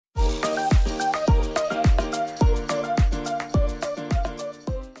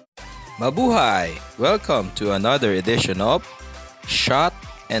Mabuhay! Welcome to another edition of Shot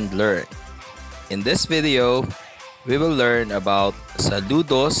and Learn. In this video, we will learn about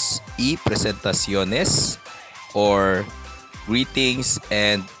Saludos y Presentaciones, or greetings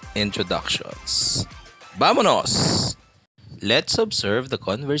and introductions. ¡Vámonos! Let's observe the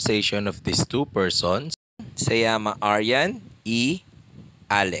conversation of these two persons. Se llama Aryan y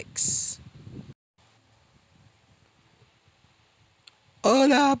Alex.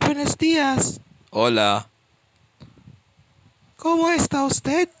 Hola, buenos días. Hola, ¿Cómo está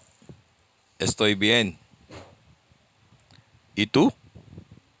usted? estoy bien. ¿Y tú?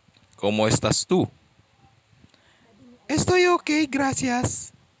 ¿Cómo estás tú? Estoy ok,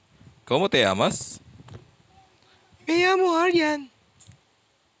 gracias. ¿Cómo te llamas? Me llamo Aryan.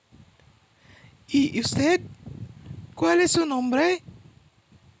 ¿Y usted? ¿Cuál es su nombre?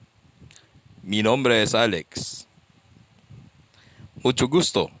 Mi nombre es Alex. Mucho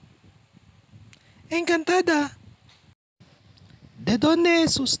gusto. Encantada. ¿De dónde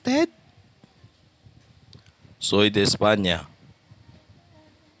es usted? Soy de España.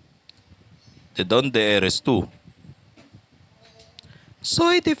 ¿De dónde eres tú?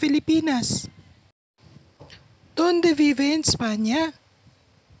 Soy de Filipinas. ¿Dónde vive en España?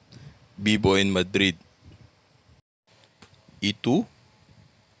 Vivo en Madrid. ¿Y tú?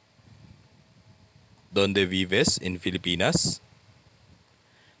 ¿Dónde vives en Filipinas?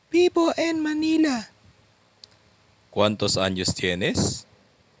 Vivo en Manila. ¿Cuántos años tienes?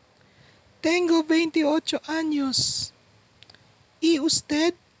 Tengo 28 años. ¿Y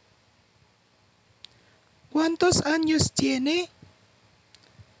usted? ¿Cuántos años tiene?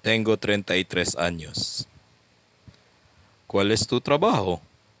 Tengo 33 años. ¿Cuál es tu trabajo?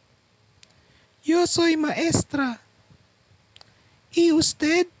 Yo soy maestra. ¿Y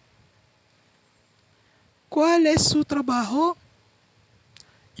usted? ¿Cuál es su trabajo?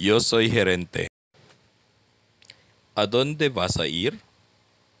 Yo soy gerente. ¿A dónde vas a ir?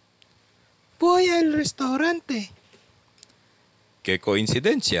 Voy al restaurante. ¡Qué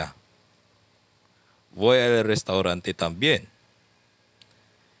coincidencia! Voy al restaurante también.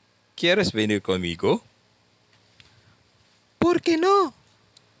 ¿Quieres venir conmigo? ¿Por qué no?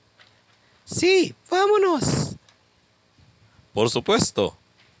 Sí, vámonos. Por supuesto.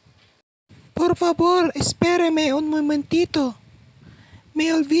 Por favor, espéreme un momentito.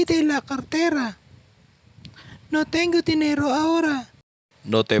 Me olvidé la cartera. No tengo dinero ahora.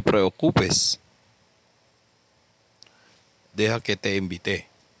 No te preocupes. Deja que te invite.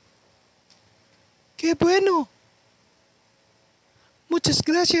 ¡Qué bueno! Muchas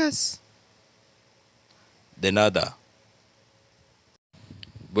gracias. De nada.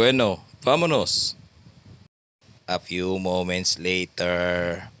 Bueno, vámonos. A few moments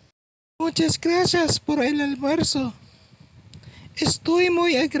later. Muchas gracias por el almuerzo. Estoy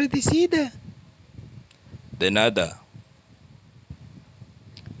muy agradecida. De nada.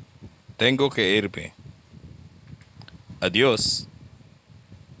 Tengo que irme. Adiós.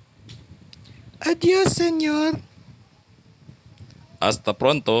 Adiós, señor. Hasta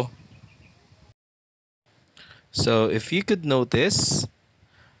pronto. So, if you could notice,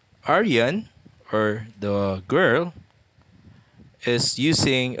 Aryan, or the girl, is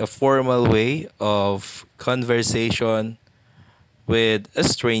using a formal way of conversation with a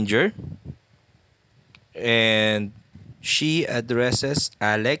stranger, and she addresses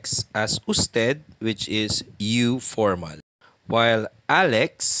Alex as usted, which is you formal, while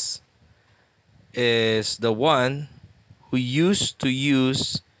Alex is the one who used to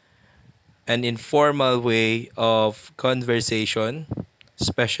use an informal way of conversation,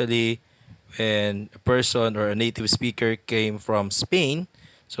 especially when a person or a native speaker came from Spain.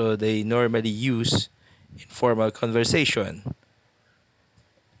 So they normally use informal conversation.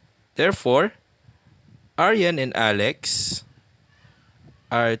 Therefore, Aryan and Alex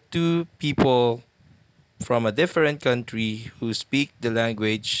are two people from a different country who speak the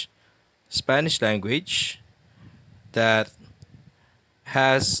language, Spanish language, that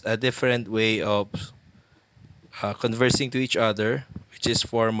has a different way of conversing to each other, which is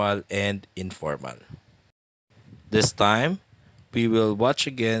formal and informal. This time, we will watch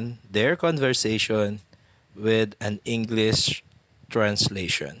again their conversation with an English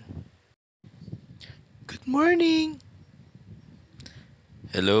translation. Good morning.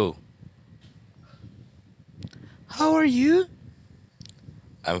 Hello, How are you?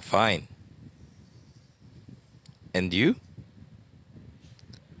 I'm fine. And you?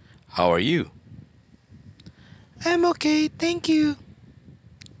 How are you? I'm okay, thank you.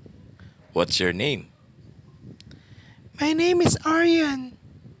 What's your name? My name is Aryan.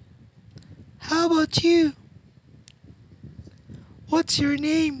 How about you? What's your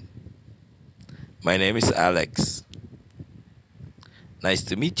name? My name is Alex. Nice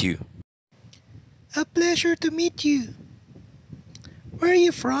to meet you. A pleasure to meet you. Where are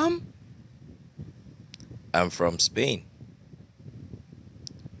you from? I'm from Spain.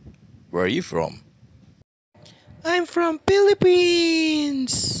 Where are you from? I'm from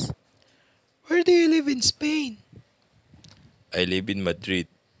Philippines. Where do you live in Spain? I live in Madrid.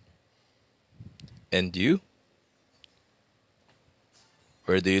 And you?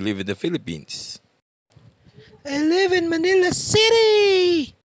 Where do you live in the Philippines? I live in Manila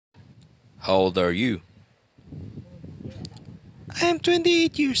City. How old are you? I am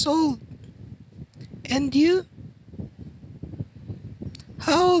 28 years old. And you?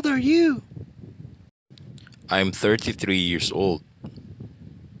 How old are you? I'm 33 years old.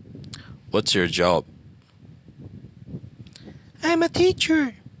 What's your job? I'm a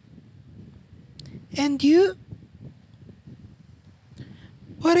teacher. And you?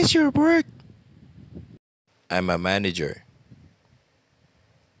 What is your work? I'm a manager.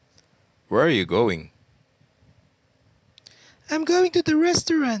 Where are you going? I'm going to the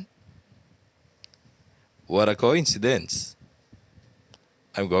restaurant. What a coincidence.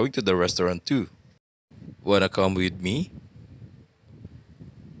 I'm going to the restaurant too. Wanna come with me?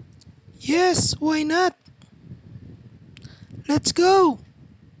 Yes, why not? Let's go.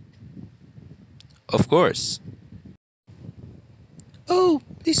 Of course. Oh,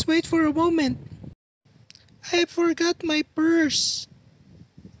 please wait for a moment. I forgot my purse.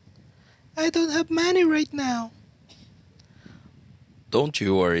 I don't have money right now. Don't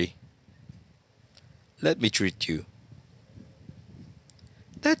you worry. Let me treat you.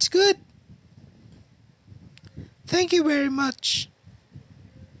 That's good. Thank you very much.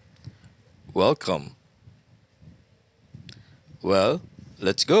 Welcome. Well,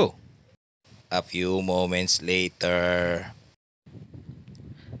 let's go. A few moments later.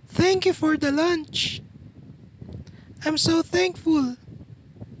 Thank you for the lunch. I'm so thankful.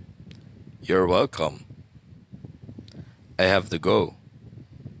 You're welcome. I have to go.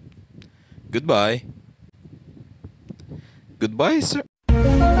 Goodbye. Goodbye, sir.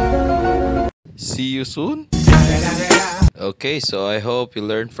 See you soon. Okay, so I hope you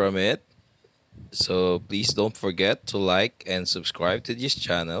learned from it. So please don't forget to like and subscribe to this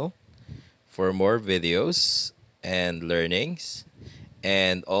channel for more videos and learnings.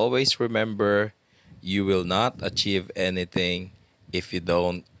 And always remember, you will not achieve anything if you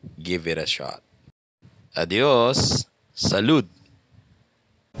don't give it a shot. Adios. Salud.